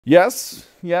Yes,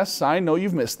 I know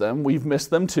you've missed them. We've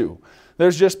missed them too.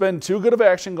 There's just been too good of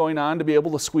action going on to be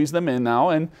able to squeeze them in now,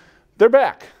 and they're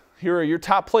back. Here are your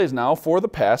top plays now for the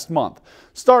past month.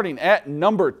 Starting at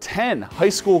number 10, high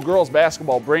school girls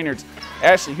basketball. Brainerd's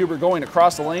Ashley Huber going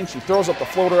across the lane. She throws up the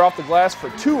floater off the glass for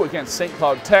 2 against St.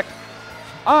 Cloud Tech.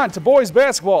 On to boys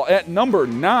basketball at number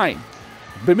 9.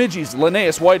 Bemidji's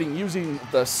Linnaeus Whiting using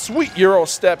the sweet Euro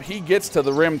step. He gets to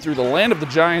the rim through the land of the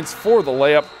Giants for the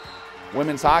layup.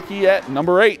 Women's hockey at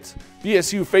number 8.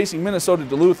 BSU facing Minnesota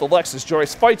Duluth. Alexis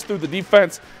Joyce fights through the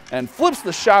defense and flips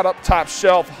the shot up top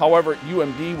shelf. However,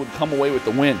 UMD would come away with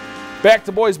the win. Back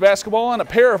to boys basketball on a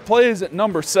pair of plays at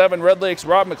number 7. Red Lake's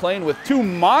Rob McLean with 2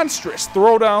 monstrous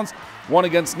throwdowns, one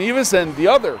against Nevis and the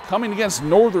other coming against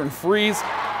Northern Freeze.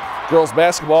 Girls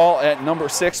basketball at number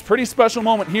 6. Pretty special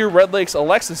moment here. Red Lake's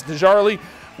Alexis DeJarly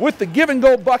with the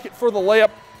give-and-go bucket for the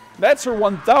layup. That's her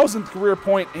 1,000th career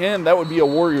point, and that would be a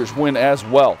Warriors win as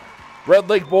well. Red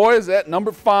Lake boys at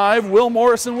number 5. Will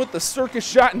Morrison with the circus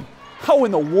shot, and how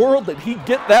in the world did he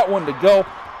get that one to go?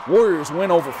 Warriors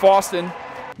win over Foston.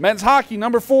 Men's hockey,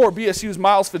 number 4. BSU's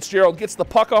Miles Fitzgerald gets the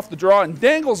puck off the draw and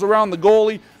dangles around the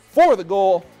goalie for the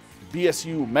goal.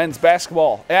 BSU men's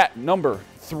basketball at number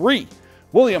 3.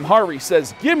 William Harvey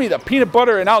says, "Give me the peanut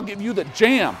butter and I'll give you the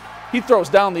jam." He throws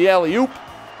down the alley-oop.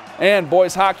 And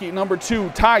boys hockey number 2,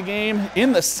 tie game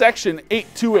in the Section 8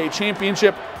 2A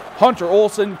championship. Hunter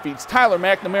Olson beats Tyler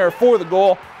McNamara for the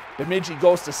goal. Bemidji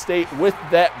goes to state with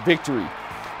that victory.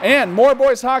 And more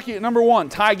boys hockey at number 1,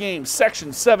 tie game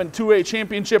Section 7 2A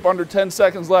championship, under 10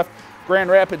 seconds left. Grand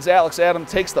Rapids' Alex Adam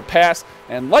takes the pass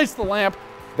and lights the lamp.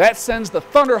 That sends the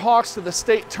Thunderhawks to the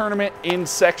state tournament in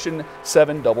Section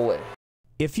 7 AA.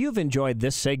 If you've enjoyed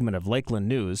this segment of Lakeland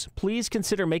News, please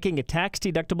consider making a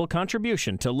tax-deductible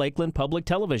contribution to Lakeland Public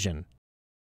Television.